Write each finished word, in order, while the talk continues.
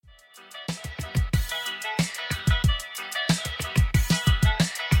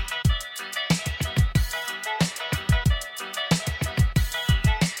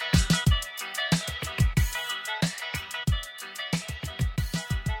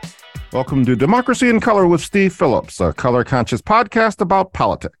Welcome to Democracy in Color with Steve Phillips, a color-conscious podcast about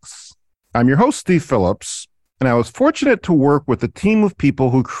politics. I'm your host, Steve Phillips, and I was fortunate to work with a team of people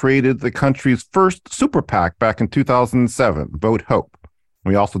who created the country's first super PAC back in 2007, Vote Hope.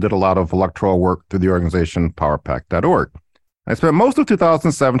 We also did a lot of electoral work through the organization powerpac.org. I spent most of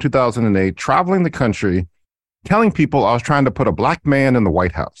 2007, 2008 traveling the country, telling people I was trying to put a black man in the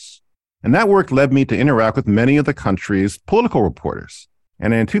White House. And that work led me to interact with many of the country's political reporters.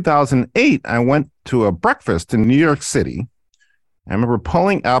 And in 2008, I went to a breakfast in New York City. I remember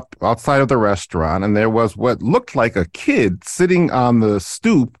pulling up outside of the restaurant, and there was what looked like a kid sitting on the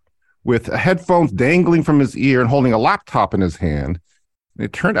stoop with headphones dangling from his ear and holding a laptop in his hand.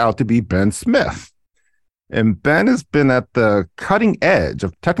 It turned out to be Ben Smith. And Ben has been at the cutting edge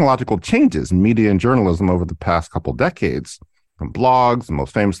of technological changes in media and journalism over the past couple decades, from blogs, and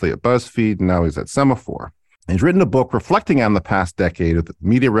most famously at Buzzfeed, and now he's at Semaphore. He's written a book reflecting on the past decade of the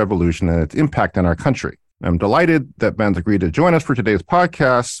media revolution and its impact on our country. I'm delighted that Ben's agreed to join us for today's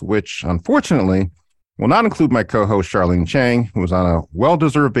podcast, which unfortunately will not include my co-host Charlene Chang, who is on a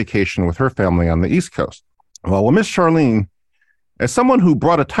well-deserved vacation with her family on the East Coast. Well, we'll miss Charlene. As someone who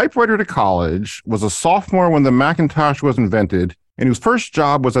brought a typewriter to college, was a sophomore when the Macintosh was invented, and whose first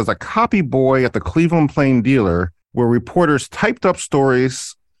job was as a copy boy at the Cleveland Plain Dealer, where reporters typed up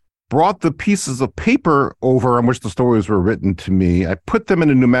stories, brought the pieces of paper over on which the stories were written to me. I put them in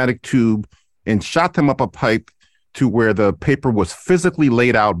a pneumatic tube and shot them up a pipe to where the paper was physically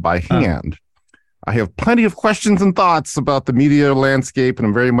laid out by hand. I have plenty of questions and thoughts about the media landscape, and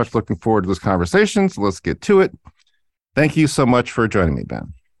I'm very much looking forward to this conversation. So let's get to it. Thank you so much for joining me,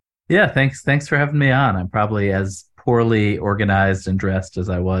 Ben. Yeah, thanks for having me on. I'm probably as poorly organized and dressed as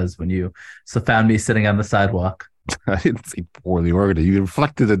I was when you found me sitting on the sidewalk. I didn't say poorly organized. You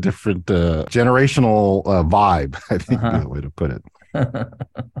reflected a different generational vibe, I think is the way to put it.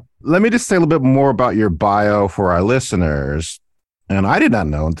 Let me just say a little bit more about your bio for our listeners. And I did not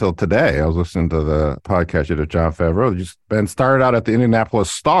know until today. I was listening to the podcast you did of John Favreau. Ben started out at the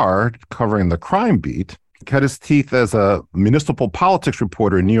Indianapolis Star covering the crime beat, cut his teeth as a municipal politics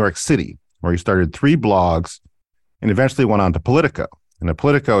reporter in New York City, where he started 3 blogs and eventually went on to Politico. And at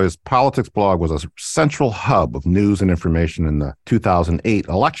Politico, his politics blog was a central hub of news and information in the 2008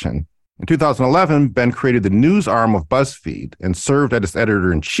 election. In 2011, Ben created the news arm of Buzzfeed and served as its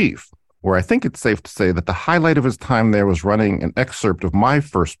editor-in-chief, where I think it's safe to say that the highlight of his time there was running an excerpt of my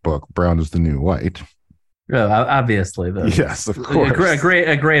first book, Brown is the New White. Oh, obviously. Yes, of course. A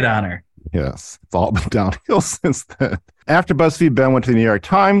great honor. Yes, it's all been downhill since then. After Buzzfeed, Ben went to the New York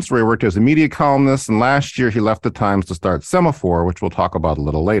Times, where he worked as a media columnist, and last year he left the Times to start Semaphore, which we'll talk about a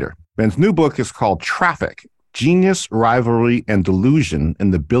little later. Ben's new book is called Traffic: Genius, Rivalry, and Delusion in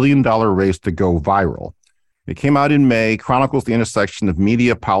the Billion-Dollar Race to Go Viral. It came out in May, chronicles the intersection of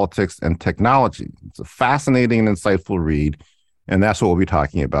media, politics, and technology. It's a fascinating and insightful read, and that's what we'll be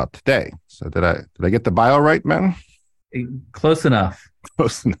talking about today. So did I get the bio right, man? Close enough.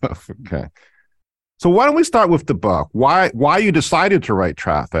 Close enough. Okay. So why don't we start with the book? Why you decided to write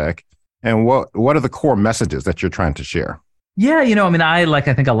Traffic, and what are the core messages that you're trying to share? Yeah, I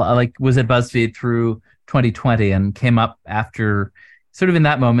think a lot, was at Buzzfeed through 2020 and came up after sort of in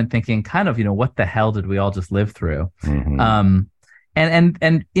that moment thinking kind of, what the hell did we all just live through? Mm-hmm.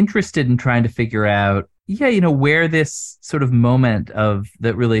 And interested in trying to figure out, where this sort of moment of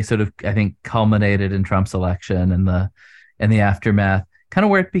that really sort of, I think, culminated in Trump's election and the aftermath, kind of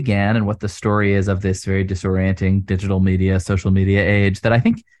where it began and what the story is of this very disorienting digital media, social media age that I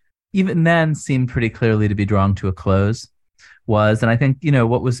think even then seemed pretty clearly to be drawing to a close and I think,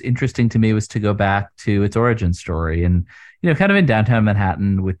 what was interesting to me was to go back to its origin story and, kind of in downtown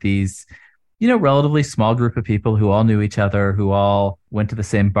Manhattan with these, relatively small group of people who all knew each other, who all went to the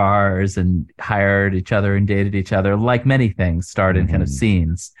same bars and hired each other and dated each other, like many things started in kind of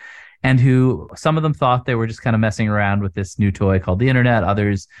scenes. And who some of them thought they were just kind of messing around with this new toy called the internet.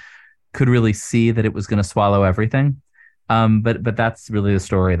 Others could really see that it was going to swallow everything. But that's really the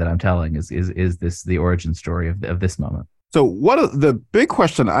story that I'm telling is this the origin story of this moment. So the big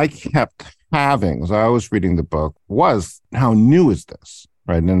question I kept having as I was reading the book was, how new is this?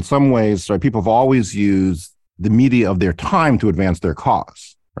 Right. And in some ways, right, people have always used the media of their time to advance their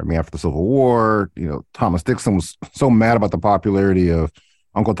cause. Right? I mean, after the Civil War, Thomas Dixon was so mad about the popularity of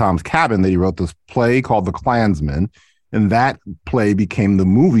Uncle Tom's Cabin that he wrote this play called The Klansman. And that play became the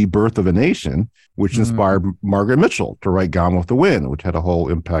movie Birth of a Nation, which inspired Margaret Mitchell to write Gone with the Wind, which had a whole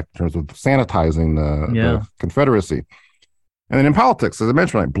impact in terms of sanitizing the Confederacy. And then in politics, as I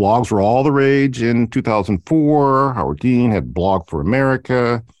mentioned, like, blogs were all the rage in 2004. Howard Dean had Blog for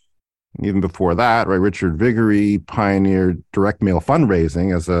America. And even before that, right, Richard Viguerie pioneered direct mail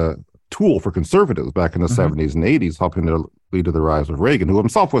fundraising as a tool for conservatives back in the Mm-hmm. 70s and 80s, helping to lead to the rise of Reagan, who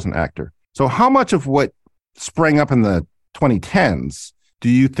himself was an actor. So how much of what sprang up in the 2010s do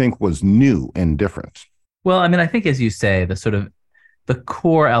you think was new and different? Well, I mean, I think, as you say, the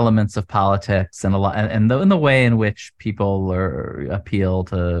core elements of politics and a lot, and the way in which people appeal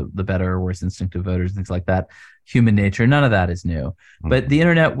to the better or worse instinctive voters and things like that, human nature, none of that is new. Mm-hmm. But the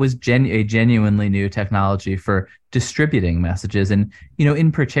internet was a genuinely new technology for distributing messages, and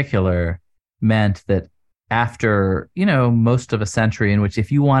in particular, meant that after most of a century in which,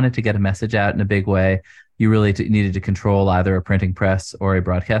 if you wanted to get a message out in a big way, you really needed to control either a printing press or a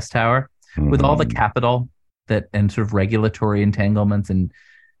broadcast tower. Mm-hmm. With all the capital that and sort of regulatory entanglements and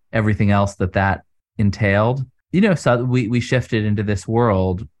everything else that entailed, so we shifted into this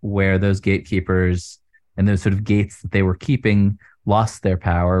world where those gatekeepers and those sort of gates that they were keeping lost their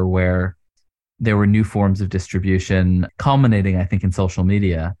power, where there were new forms of distribution culminating, I think, in social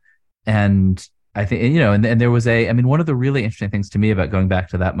media. And I think, and there was one of the really interesting things to me about going back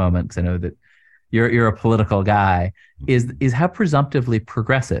to that moment, because I know that you're a political guy, is how presumptively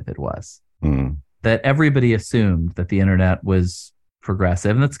progressive it was. Mm. That everybody assumed that the internet was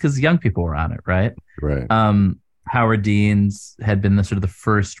progressive, and that's because young people were on it, right? Right. Howard Dean's had been the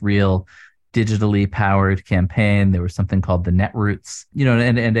first real digitally powered campaign. There was something called the Netroots,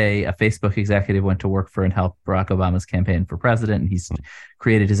 and a Facebook executive went to work for and help Barack Obama's campaign for president, and he's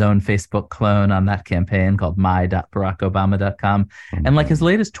created his own Facebook clone on that campaign called my.barackobama.com. Mm-hmm. And as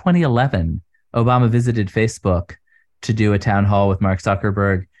late as 2011, Obama visited Facebook to do a town hall with Mark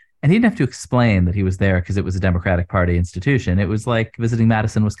Zuckerberg. And he didn't have to explain that he was there because it was a Democratic Party institution. It was like visiting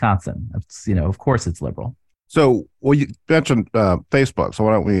Madison, Wisconsin. It's, of course it's liberal. So, well, you mentioned Facebook. So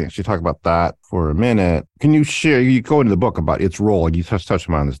why don't we actually talk about that for a minute? Can you share, you go into the book about its role, and you touched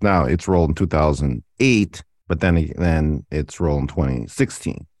on this now, its role in 2008, but then its role in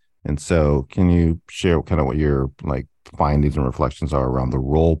 2016. And so can you share kind of what your findings and reflections are around the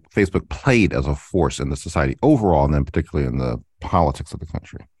role Facebook played as a force in the society overall, and then particularly in the politics of the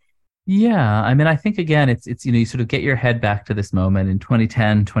country? Yeah. I think, again, it's you sort of get your head back to this moment in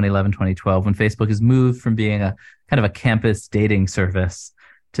 2010, 2011, 2012, when Facebook has moved from being a kind of a campus dating service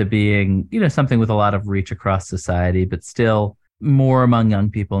to being, something with a lot of reach across society, but still more among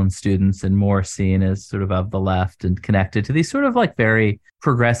young people and students, and more seen as sort of the left and connected to these sort of very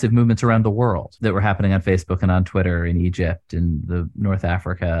progressive movements around the world that were happening on Facebook and on Twitter in Egypt, in the North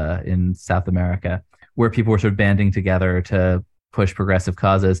Africa, in South America, where people were sort of banding together to push progressive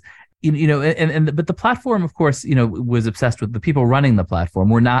causes. But the platform, of course, was obsessed with the people running the platform.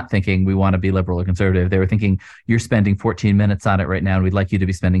 We're not thinking we want to be liberal or conservative. They were thinking, you're spending 14 minutes on it right now, and we'd like you to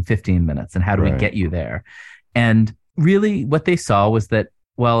be spending 15 minutes. And how do we get you there? And really what they saw was that,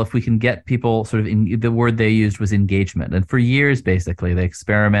 well, if we can get people sort of the word they used was engagement. And for years, basically, they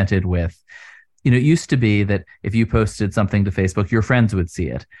experimented with, it used to be that if you posted something to Facebook, your friends would see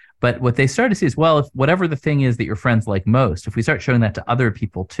it. But what they started to see is, well, if whatever the thing is that your friends like most, if we start showing that to other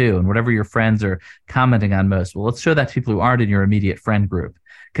people too, and whatever your friends are commenting on most, well, let's show that to people who aren't in your immediate friend group,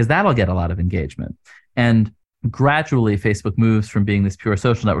 because that'll get a lot of engagement. And gradually, Facebook moves from being this pure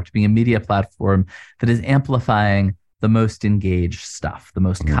social network to being a media platform that is amplifying the most engaged stuff, the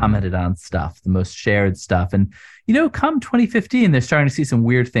most commented on stuff, the most shared stuff. And, come 2015, they're starting to see some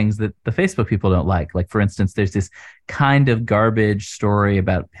weird things that the Facebook people don't like. Like, for instance, there's this kind of garbage story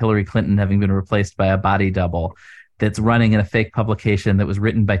about Hillary Clinton having been replaced by a body double that's running in a fake publication that was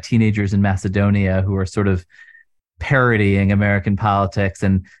written by teenagers in Macedonia who are sort of parodying American politics,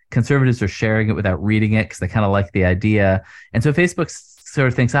 and conservatives are sharing it without reading it because they kind of like the idea. And so Facebook sort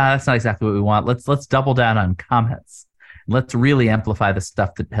of thinks, that's not exactly what we want. Let's double down on comments. Let's really amplify the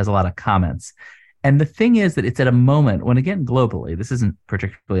stuff that has a lot of comments. And the thing is that it's at a moment when, again, globally, this isn't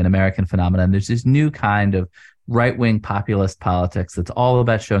particularly an American phenomenon. There's this new kind of right-wing populist politics that's all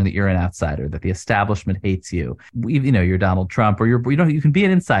about showing that you're an outsider, that the establishment hates you. You're Donald Trump, or you can be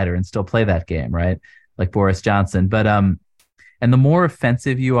an insider and still play that game, right? Like Boris Johnson. But and the more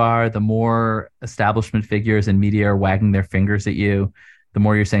offensive you are, the more establishment figures and media are wagging their fingers at you, the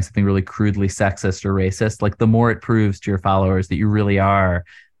more you're saying something really crudely sexist or racist, the more it proves to your followers that you really are,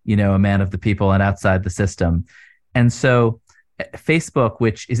 a man of the people and outside the system. And so Facebook,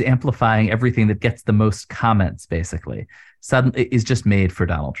 which is amplifying everything that gets the most comments, basically, suddenly is just made for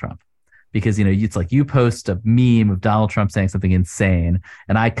Donald Trump. Because, it's like you post a meme of Donald Trump saying something insane,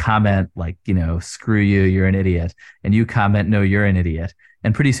 and I comment screw you, you're an idiot. And you comment, no, you're an idiot.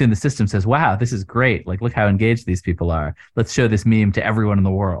 And pretty soon the system says, wow, this is great. Look how engaged these people are. Let's show this meme to everyone in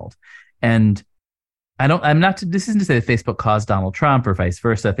the world. And this isn't to say that Facebook caused Donald Trump or vice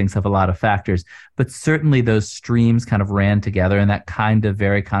versa. Things have a lot of factors, but certainly those streams kind of ran together, and that kind of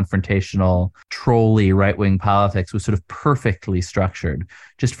very confrontational, trolly right-wing politics was sort of perfectly structured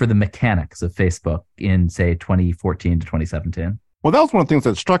just for the mechanics of Facebook in, say, 2014 to 2017. Well, that was one of the things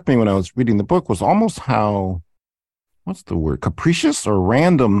that struck me when I was reading the book, was almost how, what's the word, capricious or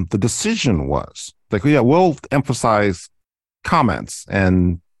random the decision was. Like, yeah, we'll emphasize comments,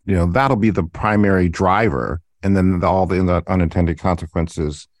 and that'll be the primary driver, and then all the unintended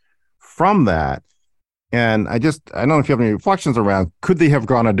consequences from that. And I don't know if you have any reflections around, could they have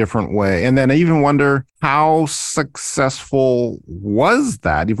gone a different way? And then I even wonder, how successful was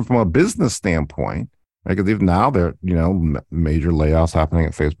that, even from a business standpoint? Because even now there are, major layoffs happening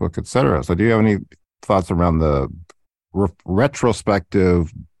at Facebook, et cetera. So do you have any thoughts around the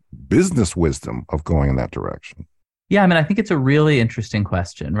retrospective business wisdom of going in that direction? Yeah, I think it's a really interesting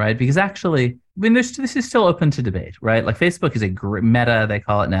question, right? Because actually, this is still open to debate, right? Like, Facebook is a great, Meta, they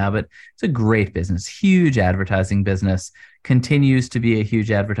call it now, but it's a great business, huge advertising business, continues to be a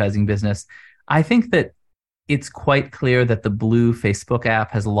huge advertising business. I think that it's quite clear that the blue Facebook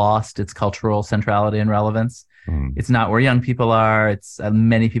app has lost its cultural centrality and relevance. It's not where young people are. It's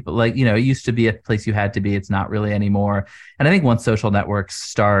many people, it used to be a place you had to be. It's not really anymore. And I think once social networks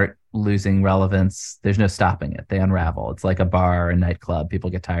start losing relevance, there's no stopping it. They unravel. It's like a bar or a nightclub.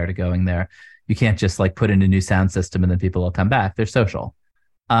 People get tired of going there. You can't just put in a new sound system and then people will come back. They're social.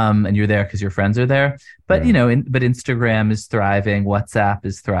 And you're there because your friends are there. But, but Instagram is thriving. WhatsApp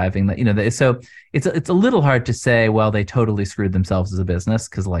is thriving. So it's a little hard to say, well, they totally screwed themselves as a business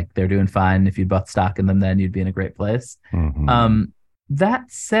because they're doing fine. If you'd bought stock in them, then you'd be in a great place. Mm-hmm.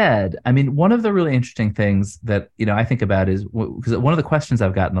 That said, one of the really interesting things that, I think about is, because one of the questions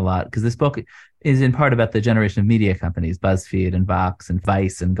I've gotten a lot, because this book is in part about the generation of media companies, Buzzfeed and Vox and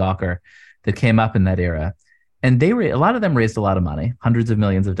Vice and Gawker, that came up in that era. And a lot of them raised a lot of money, hundreds of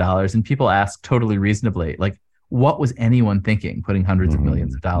millions of dollars. And people ask totally reasonably, what was anyone thinking putting hundreds of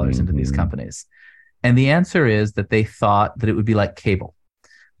millions of dollars into these companies? And the answer is that they thought that it would be like cable.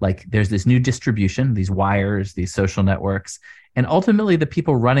 There's this new distribution, these wires, these social networks. And ultimately, the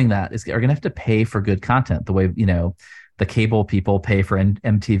people running that are going to have to pay for good content the way, the cable people pay for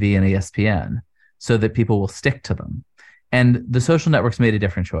MTV and ESPN, so that people will stick to them. And the social networks made a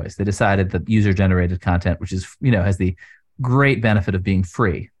different choice. They decided that user-generated content, which is, has the great benefit of being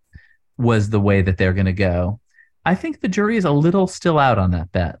free, was the way that they're going to go. I think the jury is a little still out on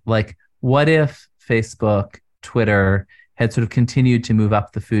that bet. What if Facebook, Twitter had sort of continued to move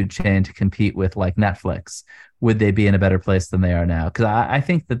up the food chain to compete with Netflix? Would they be in a better place than they are now? Because I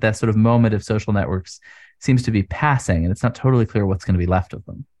think that sort of moment of social networks seems to be passing, and it's not totally clear what's going to be left of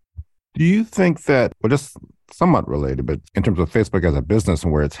them. Do you think that, well, just somewhat related, but in terms of Facebook as a business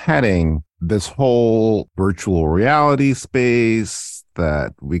and where it's heading, this whole virtual reality space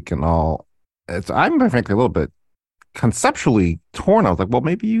that we can all, I'm frankly a little bit conceptually torn. I was like, well,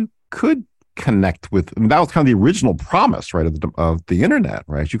 maybe you could connect with, that was kind of the original promise, right, of the internet,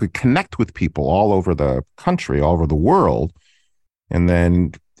 right? You could connect with people all over the country, all over the world. And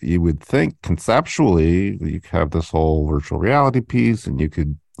then you would think conceptually you could have this whole virtual reality piece, and you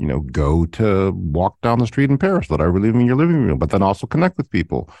could, go to walk down the street in Paris without leaving your living room, but then also connect with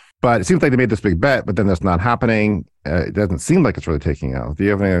people. But it seems like they made this big bet, but then that's not happening. It doesn't seem like it's really taking out. Do you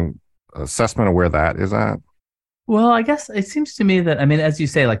have any assessment of where that is at? Well, I guess it seems to me that, as you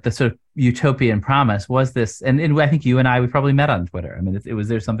say, the sort of utopian promise was this, and I think you and we probably met on Twitter.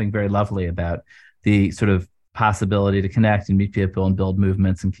 There's something very lovely about the sort of possibility to connect and meet people and build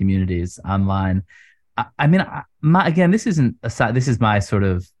movements and communities online. Again, this is my sort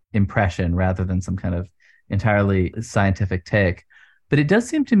of impression rather than some kind of entirely scientific take, but it does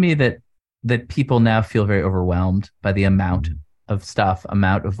seem to me that people now feel very overwhelmed by the amount of stuff,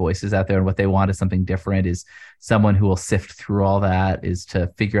 amount of voices out there, and what they want is something different, is someone who will sift through all that, is to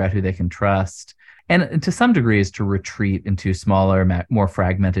figure out who they can trust. And to some degree is to retreat into smaller, more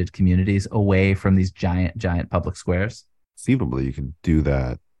fragmented communities away from these giant public squares. Conceivably, you could do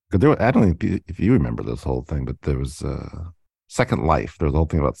that. Because I don't know if you remember this whole thing, but there was Second Life. There was a whole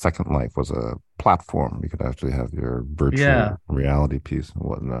thing about Second Life was a platform. You could actually have your virtual reality piece and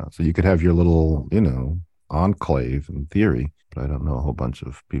whatnot. So you could have your little, enclave in theory, but I don't know a whole bunch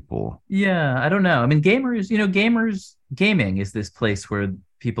of people. Yeah, I don't know. Gaming is this place where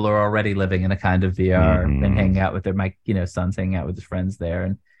people are already living in a kind of VR and hanging out with my son's hanging out with his friends there.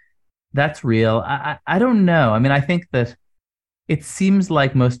 And that's real. I don't know. I think that it seems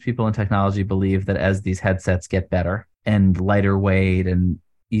like most people in technology believe that as these headsets get better and lighter weight and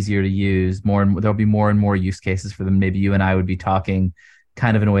easier to use, there'll be more and more use cases for them. Maybe you and I would be talking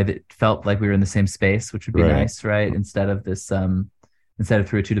kind of in a way that felt like we were in the same space, which would be nice, right? Instead of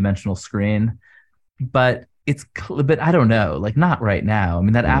through a two-dimensional screen. But but I don't know, like not right now. I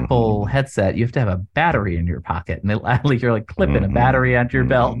mean, that Apple headset, you have to have a battery in your pocket, and you're like clipping a battery onto your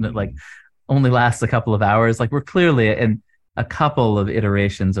belt, and it like only lasts a couple of hours. Like we're clearly in a couple of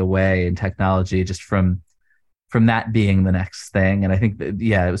iterations away in technology just from that being the next thing. And I think that,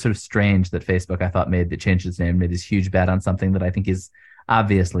 it was sort of strange that Facebook, I thought, changed its name, made this huge bet on something that I think is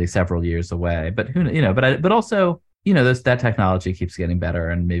obviously several years away. But but also, that technology keeps getting better,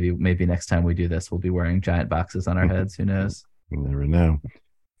 and maybe next time we do this, we'll be wearing giant boxes on our heads. Who knows? You never know.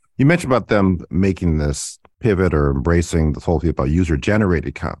 You mentioned about them making this pivot or embracing this whole thing about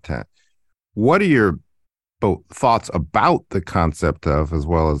user-generated content. What are your both thoughts about the concept of, as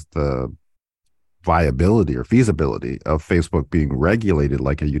well as the viability or feasibility of Facebook being regulated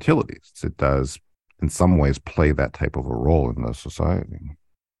like a utility? It does, in some ways, play that type of a role in the society.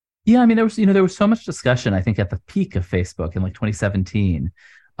 Yeah, I mean, there was so much discussion, I think, at the peak of Facebook in like 2017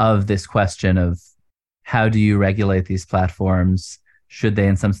 of this question of how do you regulate these platforms? Should they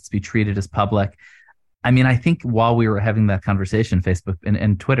in some sense be treated as public? I mean, I think while we were having that conversation, Facebook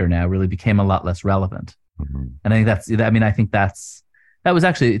and Twitter now really became a lot less relevant. And I think that was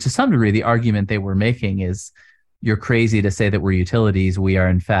actually, to some degree, the argument they were making is, you're crazy to say that we're utilities. We are,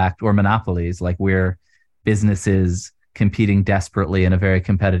 in fact, or monopolies, like we're businesses competing desperately in a very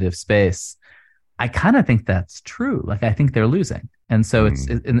competitive space. I kind of think that's true. Like, I think they're losing. And so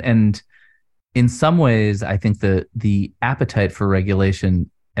and in some ways, I think the appetite for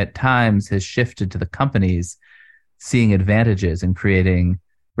regulation at times has shifted to the companies seeing advantages in creating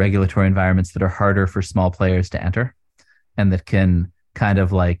regulatory environments that are harder for small players to enter, and that can kind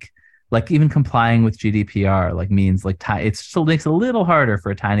of like even complying with GDPR means it still makes it a little harder for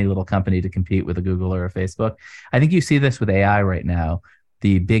a tiny little company to compete with a Google or a Facebook. I think you see this with AI right now.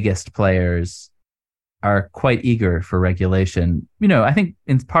 The biggest players are quite eager for regulation. I think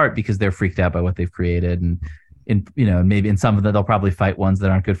in part because they're freaked out by what they've created, and maybe in some of them they'll probably fight ones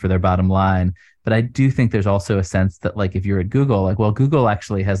that aren't good for their bottom line. But I do think there's also a sense that if you're at Google, Google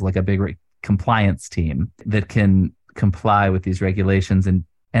actually has a big compliance team that can comply with these regulations, and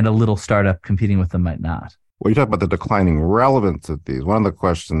a little startup competing with them might not. Well, you talk about the declining relevance of these. One of the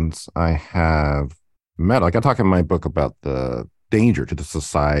questions I have I talk in my book about the danger to the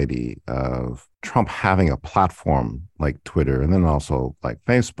society of Trump having a platform like Twitter, and then also like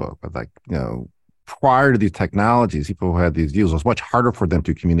Facebook. But prior to these technologies, people who had these views, it was much harder for them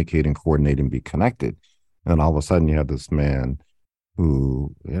to communicate and coordinate and be connected. And then all of a sudden you have this man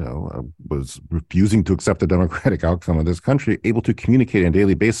who, was refusing to accept the democratic outcome of this country, able to communicate on a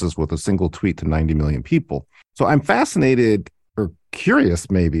daily basis with a single tweet to 90 million people. So I'm fascinated or curious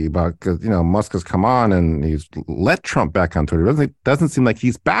maybe about, because, Musk has come on and he's let Trump back on Twitter. It doesn't seem like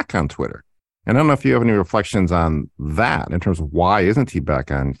he's back on Twitter. And I don't know if you have any reflections on that in terms of why isn't he back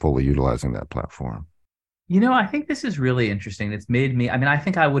on fully utilizing that platform? I think this is really interesting. It's made me, I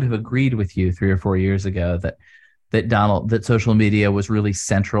think I would have agreed with you 3 or 4 years ago that social media was really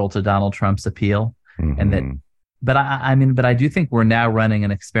central to Donald Trump's appeal. But I do think we're now running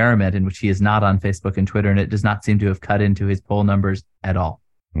an experiment in which he is not on Facebook and Twitter, and it does not seem to have cut into his poll numbers at all.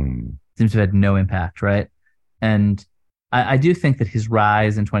 Seems to have had no impact, right? And I do think that his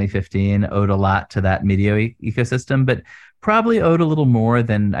rise in 2015 owed a lot to that media ecosystem, but probably owed a little more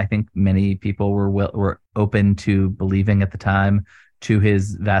than I think many people were open to believing at the time to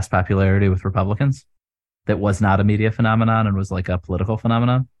his vast popularity with Republicans. That was not a media phenomenon and was like a political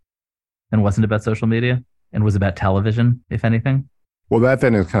phenomenon, and wasn't about social media and was about television, if anything. Well, that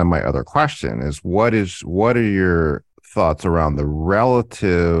then is kind of my other question is what are your thoughts around the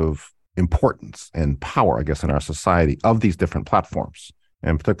relative importance and power, I guess, in our society of these different platforms,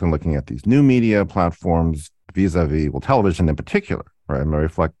 and particularly looking at these new media platforms vis-a-vis, television in particular, right? I'm going to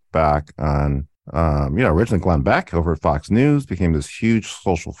reflect back on, originally Glenn Beck over at Fox News became this huge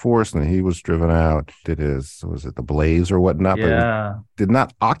social force, and he was driven out, was it The Blaze or whatnot? Yeah. But did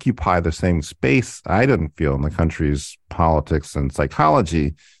not occupy the same space, I didn't feel, in the country's politics and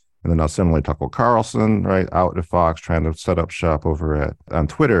psychology. And then now similarly, Tucker Carlson, right, out at Fox, trying to set up shop over on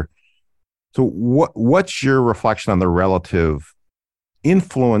Twitter. So what's your reflection on the relative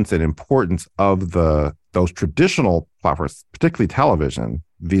influence and importance of those traditional platforms, particularly television,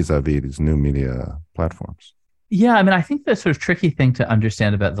 vis-a-vis these new media platforms? Yeah, I think the sort of tricky thing to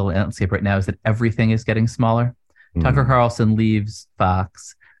understand about the landscape right now is that everything is getting smaller. Tucker Carlson leaves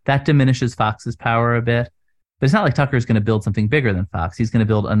Fox. That diminishes Fox's power a bit. But it's not like Tucker's going to build something bigger than Fox. He's going to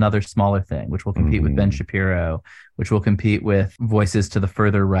build another smaller thing, which will compete with Ben Shapiro, which will compete with voices to the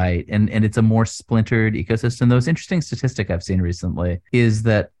further right. And it's a more splintered ecosystem. The most interesting statistic I've seen recently is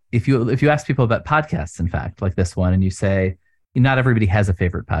that if you ask people about podcasts, in fact, like this one, and you say, not everybody has a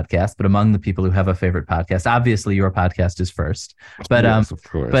favorite podcast, but among the people who have a favorite podcast, obviously your podcast is first. But yes, of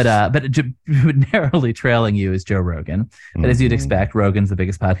course. But narrowly trailing you is Joe Rogan. But as you'd expect, Rogan's the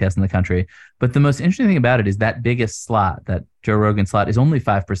biggest podcast in the country. But the most interesting thing about it is that biggest slot, that Joe Rogan slot, is only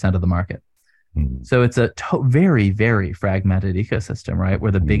 5% of the market. So it's a very, very fragmented ecosystem, right?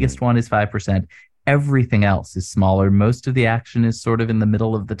 Where the biggest one is 5%. Everything else is smaller. Most of the action is sort of in the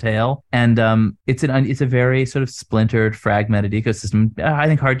middle of the tail. And it's a very sort of splintered, fragmented ecosystem. I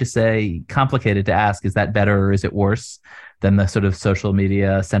think hard to say, complicated to ask, is that better or is it worse than the sort of social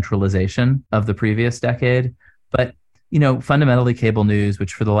media centralization of the previous decade? But fundamentally cable news,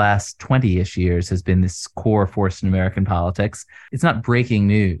 which for the last 20-ish years has been this core force in American politics, it's not breaking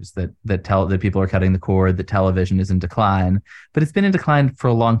news that people are cutting the cord, that television is in decline, but it's been in decline for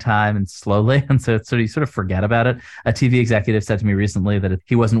a long time and slowly. And so you sort of forget about it. A TV executive said to me recently that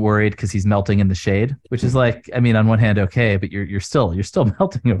he wasn't worried because he's melting in the shade, which is like, I mean, on one hand, okay, but you're still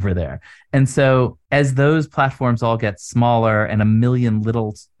melting over there. And so as those platforms all get smaller and a million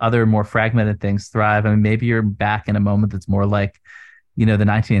little other more fragmented things thrive, I mean, maybe you're back in a moment that's more like, the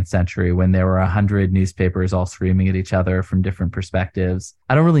 19th century when there were 100 newspapers all screaming at each other from different perspectives.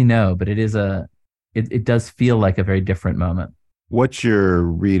 I don't really know, but it does feel like a very different moment. What's your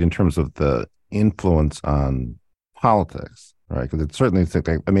read in terms of the influence on politics, right? Because it's certainly,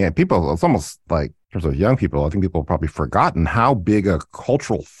 people, it's almost like, in terms of young people, I think people have probably forgotten how big a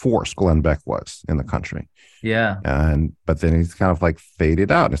cultural force Glenn Beck was in the country. Yeah. But then he's kind of like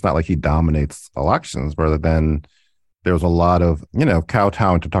faded out. It's not like he dominates elections, rather than there was a lot of,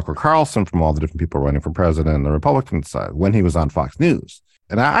 kowtowing to Tucker Carlson from all the different people running for president on the Republican side when he was on Fox News.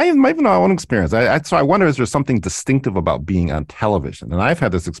 And I even know my own experience. So I wonder, is there something distinctive about being on television? And I've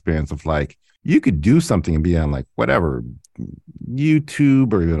had this experience of like, you could do something and be on like whatever,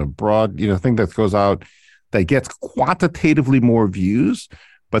 YouTube or even a broad, thing that goes out that gets quantitatively more views.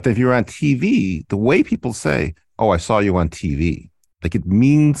 But if you're on TV, the way people say, "Oh, I saw you on TV," like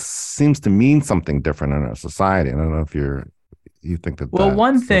seems to mean something different in our society. I don't know if you think that. Well,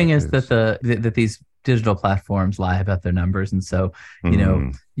 one thing is that that these digital platforms lie about their numbers, and so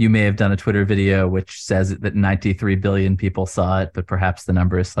you may have done a Twitter video which says that 93 billion people saw it, but perhaps the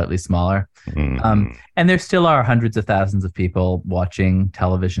number is slightly smaller. And there still are hundreds of thousands of people watching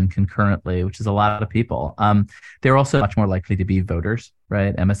television concurrently, which is a lot of people. They're also much more likely to be voters,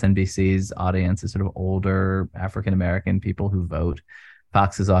 right? MSNBC's audience is sort of older African-American people who vote.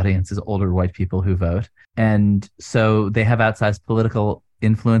 Fox's audience is older white people who vote. And so they have outsized political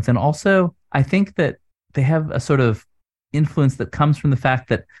influence. And also, I think that they have a sort of influence that comes from the fact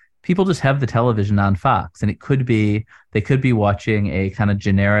that people just have the television on Fox, and they could be watching a kind of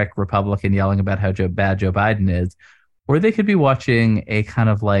generic Republican yelling about how bad Joe Biden is, or they could be watching a kind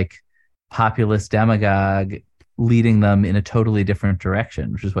of like populist demagogue leading them in a totally different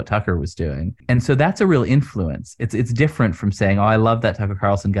direction, which is what Tucker was doing. And so that's a real influence. It's different from saying, "Oh, I love that Tucker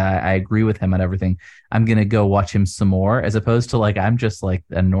Carlson guy. I agree with him on everything. I'm going to go watch him some more," as opposed to like, I'm just like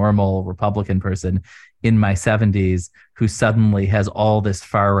a normal Republican person in my 70s who suddenly has all this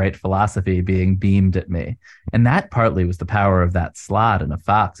far right philosophy being beamed at me. And that partly was the power of that slot and of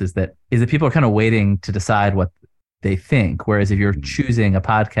Fox, is that people are kind of waiting to decide what they think. Whereas if you're choosing a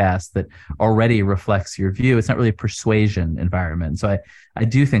podcast that already reflects your view, it's not really a persuasion environment. So I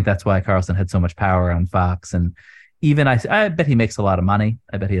do think that's why Carlson had so much power on Fox. And even I bet he makes a lot of money.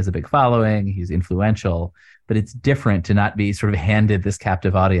 I bet he has a big following. He's influential, but it's different to not be sort of handed this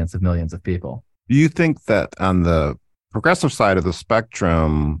captive audience of millions of people. Do you think that on the progressive side of the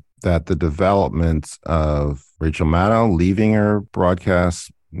spectrum, that the developments of Rachel Maddow leaving her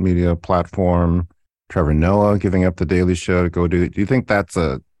broadcast media platform, Trevor Noah giving up the Daily Show to go do you think that's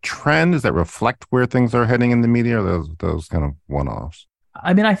a trend? Does that reflect where things are heading in the media, or those kind of one-offs?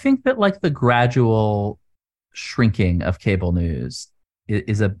 I mean, I think that like the gradual shrinking of cable news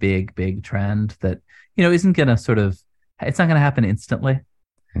is a big trend that, isn't going to it's not going to happen instantly.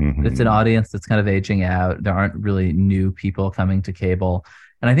 It's an audience that's kind of aging out. There aren't really new people coming to cable.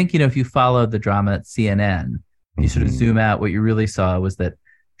 And I think, if you followed the drama at CNN, you sort of zoom out, what you really saw was that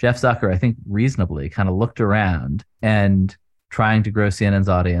Jeff Zucker, I think reasonably, kind of looked around and trying to grow CNN's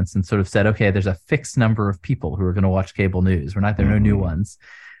audience and sort of said, okay, there's a fixed number of people who are going to watch cable news. There are no new ones.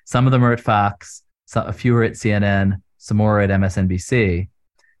 Some of them are at Fox, a few are at CNN, some more are at MSNBC.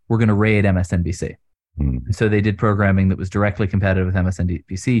 We're going to raid MSNBC. So they did programming that was directly competitive with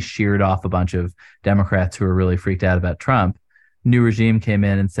MSNBC, sheared off a bunch of Democrats who were really freaked out about Trump. New regime came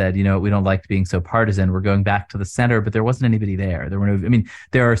in and said, we don't like being so partisan. We're going back to the center, but there wasn't anybody there.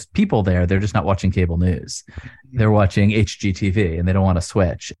 There are people there. They're just not watching cable news. They're watching HGTV and they don't want to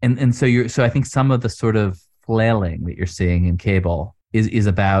switch. So I think some of the sort of flailing that you're seeing in cable is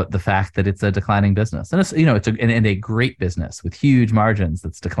about the fact that it's a declining business. And it's, a great business with huge margins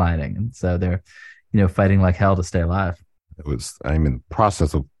that's declining. And so they're, fighting like hell to stay alive. I'm in the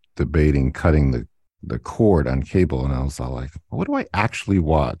process of debating cutting the cord on cable, and I was all like, what do I actually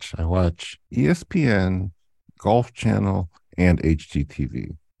watch? I watch ESPN, Golf Channel, and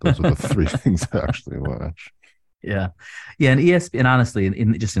HGTV. Those are the three things I actually watch. Yeah. And ESPN, honestly,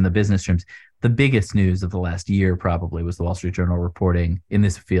 in the business terms, the biggest news of the last year probably was the Wall Street Journal reporting in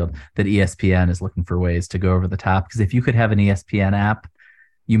this field that ESPN is looking for ways to go over the top. Because if you could have an ESPN app,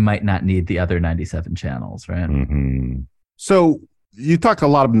 you might not need the other 97 channels, right? Mm-hmm. So you talk a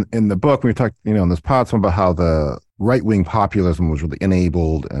lot in the book, we talked, in this pod, some about how the right-wing populism was really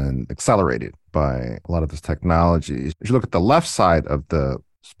enabled and accelerated by a lot of this technology. If you look at the left side of the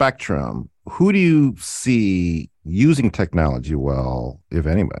spectrum, who do you see using technology well, if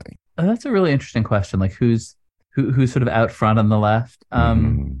anybody? That's a really interesting question. Like who's sort of out front on the left?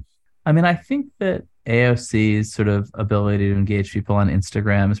 I think that AOC's sort of ability to engage people on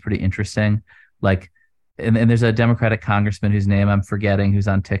Instagram is pretty interesting. Like, and there's a Democratic congressman whose name I'm forgetting who's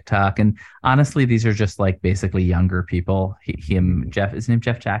on TikTok. And honestly, these are just like basically younger people. His name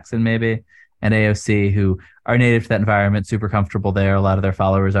Jeff Jackson, maybe, and AOC, who are native to that environment, super comfortable there. A lot of their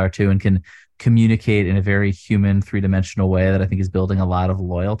followers are too, and can communicate in a very human, three-dimensional way that I think is building a lot of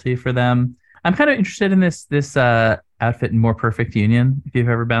loyalty for them. I'm kind of interested in this outfit in More Perfect Union, if you've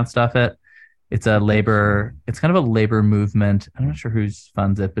ever bounced off it. It's kind of a labor movement. I'm not sure who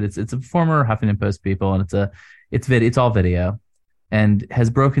funds it, but it's a former Huffington Post people, and it's all video, and has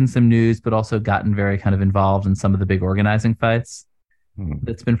broken some news, but also gotten very kind of involved in some of the big organizing fights.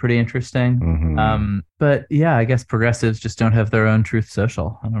 That's been pretty interesting. Mm-hmm. But yeah, I guess progressives just don't have their own Truth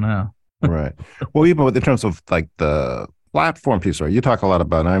Social. I don't know. Right. Well, even in terms of like the platform piece, right? You talk a lot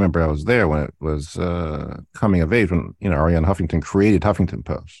about, and I remember I was there when it was coming of age, when Arianna Huffington created Huffington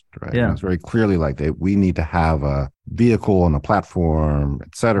Post, right? Yeah. And it's very clearly like we need to have a vehicle and a platform,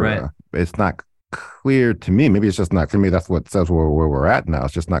 et cetera. Right. It's not clear to me. Maybe it's just not clear. Maybe that's what says where we're at now.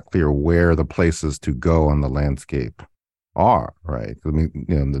 It's just not clear where the places to go on the landscape are, right? I mean,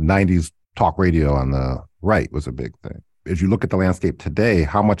 the 90s talk radio on the right was a big thing. As you look at the landscape today,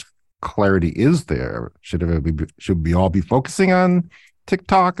 how much clarity is there? Should we all be focusing on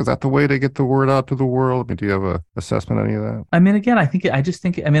TikTok? Is that the way to get the word out to the world? I mean, do you have an assessment on any of that? I mean, again, I think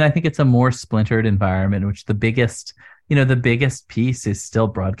it's a more splintered environment in which the biggest piece is still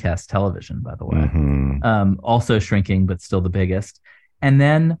broadcast television, by the way. Mm-hmm. Also shrinking, but still the biggest. And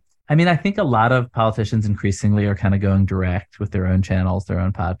then, I think a lot of politicians increasingly are kind of going direct with their own channels, their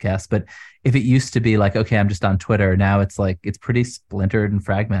own podcasts. But if it used to be like, okay, I'm just on Twitter, now it's like it's pretty splintered and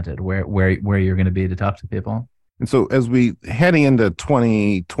fragmented where you're going to be to talk to people. And so as we heading into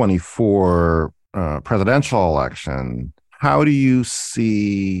 2024 presidential election, how do you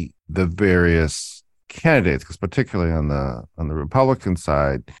see the various candidates, because particularly on the Republican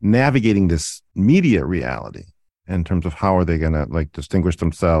side, navigating this media reality? In terms of how are they going to like distinguish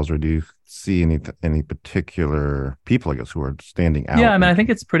themselves, or do you see any particular people, I guess, who are standing out? Yeah, I think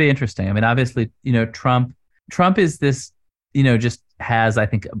it's pretty interesting. Obviously, Trump is this, just has, I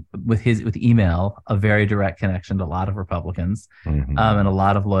think, with email, a very direct connection to a lot of Republicans, mm-hmm. And a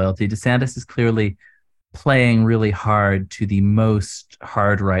lot of loyalty. DeSantis is clearly playing really hard to the most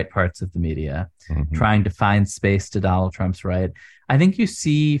hard right parts of the media, mm-hmm. trying to find space to Donald Trump's right. I think you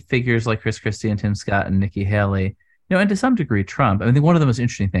see figures like Chris Christie and Tim Scott and Nikki Haley, and to some degree Trump. I think one of the most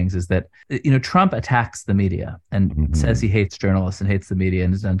interesting things is that, Trump attacks the media and mm-hmm. says he hates journalists and hates the media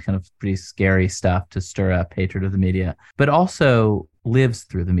and has done kind of pretty scary stuff to stir up hatred of the media, but also lives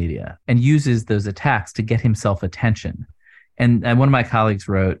through the media and uses those attacks to get himself attention. And one of my colleagues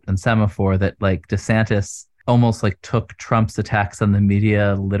wrote on Semaphore that like DeSantis almost like took Trump's attacks on the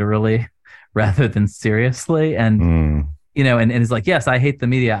media literally rather than seriously. And, and is like, yes, I hate the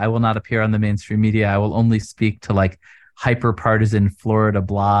media. I will not appear on the mainstream media. I will only speak to like hyper-partisan Florida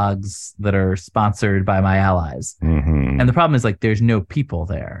blogs that are sponsored by my allies. Mm-hmm. And the problem is like there's no people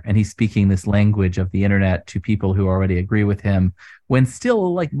there. And he's speaking this language of the internet to people who already agree with him, when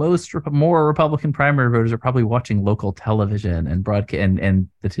still like more Republican primary voters are probably watching local television and broadcast and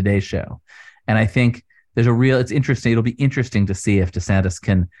the Today Show. And I think it's interesting. It'll be interesting to see if DeSantis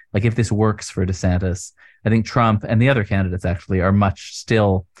can, like, if this works for DeSantis. I think Trump and the other candidates actually are much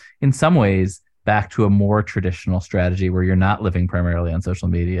still, in some ways, back to a more traditional strategy where you're not living primarily on social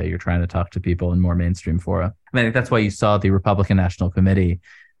media. You're trying to talk to people in more mainstream fora. I think that's why you saw the Republican National Committee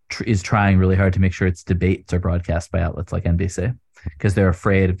is trying really hard to make sure its debates are broadcast by outlets like NBC, because they're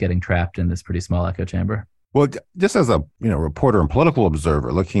afraid of getting trapped in this pretty small echo chamber. Well, just as a reporter and political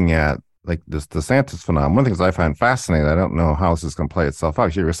observer looking at like this DeSantis phenomenon, one of the things I find fascinating, I don't know how this is going to play itself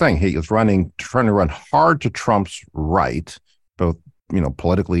out. You were saying he is trying to run hard to Trump's right, both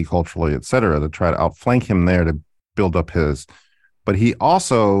politically, culturally, et cetera, to try to outflank him there to build up his. But he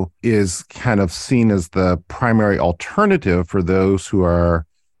also is kind of seen as the primary alternative for those who are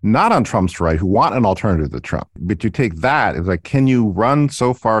not on Trump's right, who want an alternative to Trump. But you take that, it's like, can you run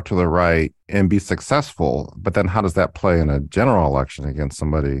so far to the right and be successful? But then how does that play in a general election against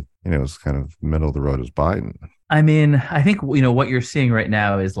somebody, who's kind of middle of the road as Biden? I mean, I think, what you're seeing right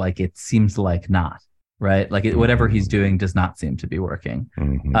now is like, it seems like not, right? Like whatever he's doing does not seem to be working.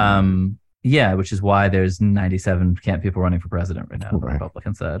 Yeah, which is why there's 97 people running for president right now, the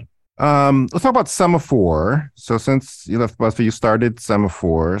Republican side. Let's talk about Semaphore. So since you left Buzzfeed, you started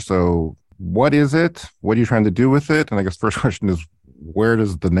Semaphore. So what is it? What are you trying to do with it? And I guess first question is, where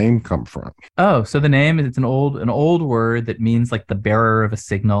does the name come from? Oh, so the name is, it's an old word that means like the bearer of a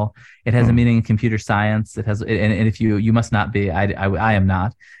signal. It has a meaning in computer science. It has, and if you must not be, I am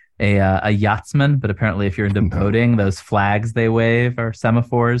not a yachtsman, but apparently if you're into boating, those flags they wave are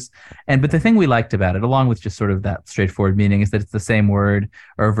semaphores. But the thing we liked about it, along with just sort of that straightforward meaning, is that it's the same word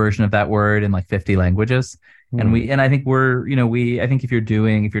or a version of that word in like 50 languages. And I think I think if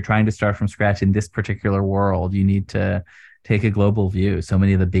you're trying to start from scratch in this particular world, you need to take a global view. So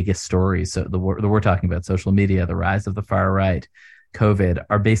many of the biggest stories, so we're talking about social media, the rise of the far right, COVID,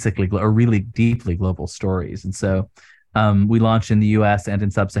 are really deeply global stories. And so we launched in the U.S. and in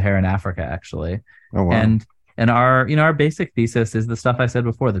sub-Saharan Africa, actually. Oh, wow. And our basic thesis is the stuff I said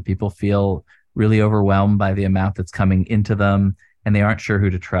before, that people feel really overwhelmed by the amount that's coming into them, and they aren't sure who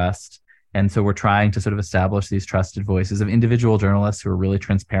to trust. And so we're trying to sort of establish these trusted voices of individual journalists who are really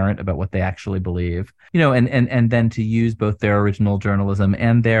transparent about what they actually believe, and then to use both their original journalism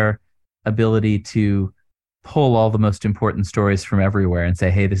and their ability to pull all the most important stories from everywhere and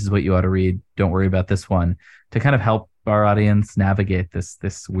say, hey, this is what you ought to read. Don't worry about this one, to kind of help our audience navigate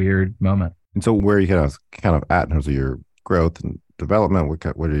this weird moment. And so where are you kind of at in terms of your growth and development?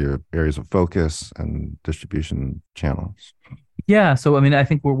 What are your areas of focus and distribution channels? Yeah. So, I mean, I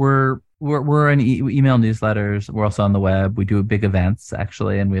think we're in email newsletters. We're also on the web. We do big events,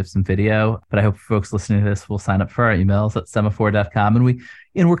 actually, and we have some video. But I hope folks listening to this will sign up for our emails at semaphore.com. And we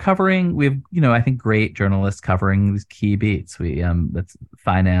have, I think great journalists covering these key beats. That's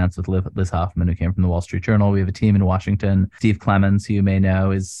finance with Liz Hoffman, who came from the Wall Street Journal. We have a team in Washington. Steve Clemens, who you may know,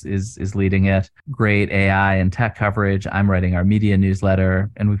 is leading it. Great AI and tech coverage. I'm writing our media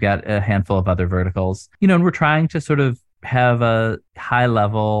newsletter, and we've got a handful of other verticals. And we're trying to sort of have a high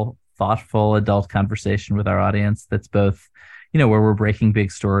level, thoughtful adult conversation with our audience that's both, where we're breaking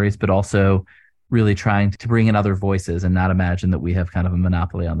big stories, but also really trying to bring in other voices and not imagine that we have kind of a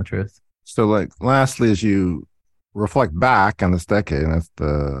monopoly on the truth. So, like, lastly, as you reflect back on this decade, and that's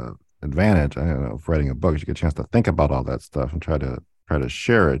the advantage, of writing a book, you get a chance to think about all that stuff and try to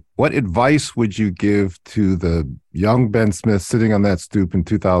share it. What advice would you give to the young Ben Smith sitting on that stoop in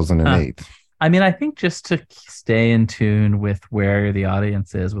 2008? I mean, I think just to stay in tune with where the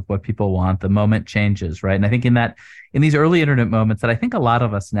audience is, with what people want. The moment changes, right? And I think in these early internet moments that I think a lot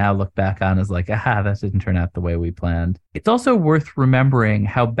of us now look back on as like, that didn't turn out the way we planned. It's also worth remembering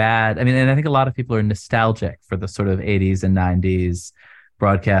how bad, and I think a lot of people are nostalgic for the sort of 80s and 90s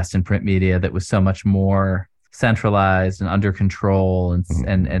broadcast and print media that was so much more centralized and under control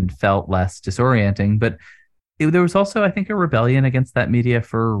and felt less disorienting. But there was also, I think, a rebellion against that media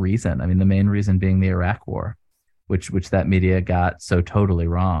for a reason. I mean, the main reason being the Iraq War, which that media got so totally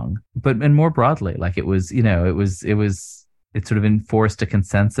wrong. And more broadly, like it sort of enforced a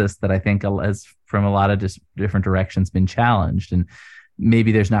consensus that I think has, from a lot of different directions, been challenged. And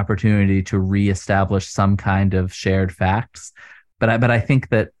maybe there's an opportunity to reestablish some kind of shared facts. But I think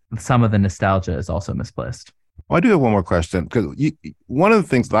that some of the nostalgia is also misplaced. Well, I do have one more question, because one of the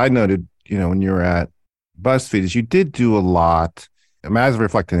things that I noted, when you were at BuzzFeed, is you did do a lot. I mean, as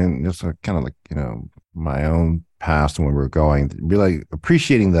reflecting in just kind of like, my own past and where we're going, really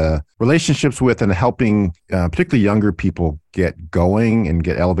appreciating the relationships with and helping particularly younger people get going and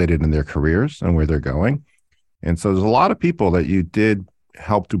get elevated in their careers and where they're going. And so there's a lot of people that you did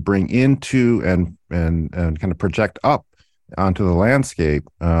help to bring into and kind of project up onto the landscape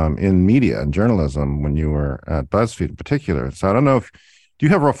in media and journalism when you were at BuzzFeed in particular. So I don't know do you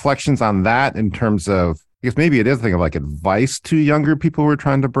have reflections on that in terms of I guess maybe it is a thing of like advice to younger people who are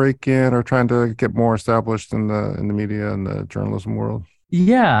trying to break in or trying to get more established in the media and the journalism world.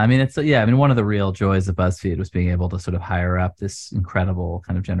 Yeah, I mean, one of the real joys of BuzzFeed was being able to sort of hire up this incredible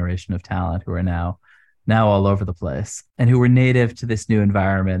kind of generation of talent who are now all over the place and who were native to this new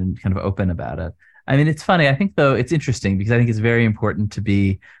environment and kind of open about it. I mean, it's funny. I think, though, it's interesting because I think it's very important to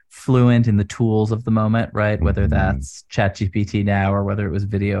be fluent in the tools of the moment, right? Whether that's ChatGPT now or whether it was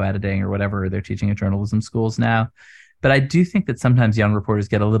video editing or whatever they're teaching at journalism schools now. But I do think that sometimes young reporters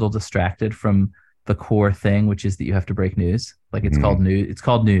get a little distracted from the core thing, which is that you have to break news. Like it's called news. It's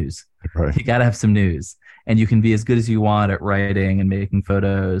called news. Right. You got to have some news. And you can be as good as you want at writing and making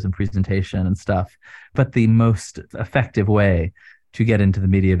photos and presentation and stuff. But the most effective way to get into the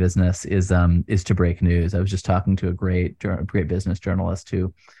media business is to break news. I was just talking to a great business journalist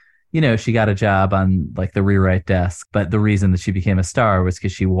who, she got a job on like the rewrite desk. But the reason that she became a star was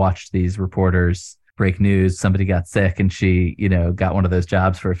because she watched these reporters break news. Somebody got sick and she, got one of those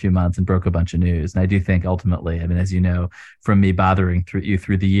jobs for a few months and broke a bunch of news. And I do think ultimately, I mean, as you know, from me bothering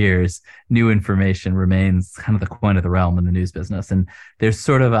through the years, new information remains kind of the coin of the realm in the news business. And there's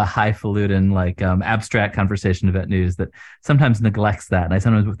sort of a highfalutin, abstract conversation about news that sometimes neglects that. And I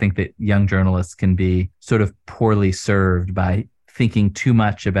sometimes think that young journalists can be sort of poorly served by thinking too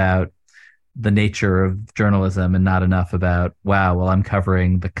much about the nature of journalism and not enough about, wow, well, I'm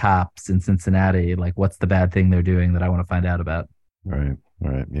covering the cops in Cincinnati. Like, what's the bad thing they're doing that I want to find out about? Right.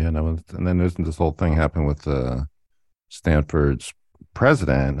 Yeah. No, and then there's this whole thing happened with Stanford's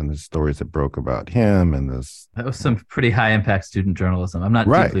president and the stories that broke about him and this. That was some pretty high impact student journalism. I'm not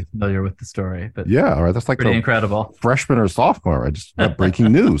deeply familiar with the story, but yeah, all right. That's like pretty incredible. Freshman or sophomore, right? Just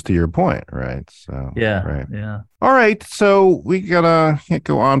breaking news to your point, right? So yeah, right. Yeah. All right, so we can't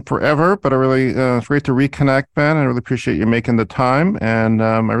go on forever, but I really it's great to reconnect, Ben. I really appreciate you making the time, and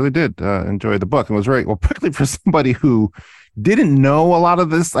I really did enjoy the book. It was particularly for somebody who didn't know a lot of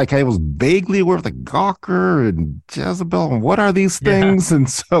this. Like I was vaguely aware of the Gawker and Jezebel and what are these things, and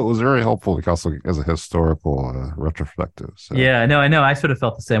so it was very helpful also as a historical retrospective. So. Yeah, no, I know. I sort of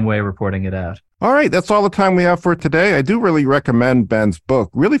felt the same way reporting it out. All right, that's all the time we have for today. I do really recommend Ben's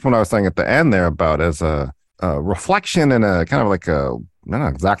book. Really, from what I was saying at the end there about as a reflection and a kind of like I don't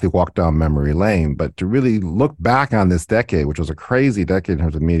exactly walk down memory lane, but to really look back on this decade, which was a crazy decade in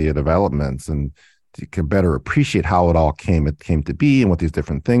terms of media developments, and you can better appreciate how it came to be and what these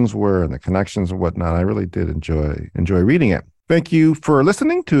different things were and the connections and whatnot. I really did enjoy reading it. Thank you for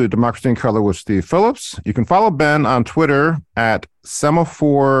listening to Democracy in Color with Steve Phillips. You can follow Ben on Twitter at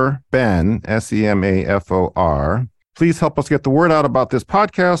SemaphorBen, SEMAFOR. Please help us get the word out about this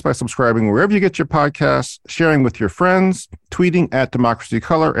podcast by subscribing wherever you get your podcasts, sharing with your friends, tweeting at Democracy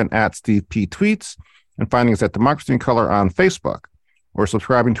Color and at Steve P. Tweets, and finding us at Democracy in Color on Facebook, or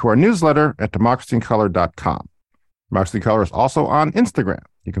subscribing to our newsletter at democracyincolor.com. Democracy in Color is also on Instagram.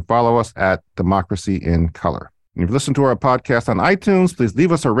 You can follow us at Democracy in Color. And if you listen to our podcast on iTunes, please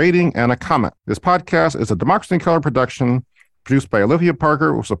leave us a rating and a comment. This podcast is a Democracy in Color production produced by Olivia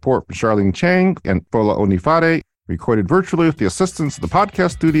Parker with support from Charlene Chang and Fola Onifade, recorded virtually with the assistance of the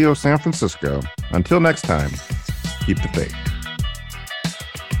Podcast Studio San Francisco. Until next time, keep the faith.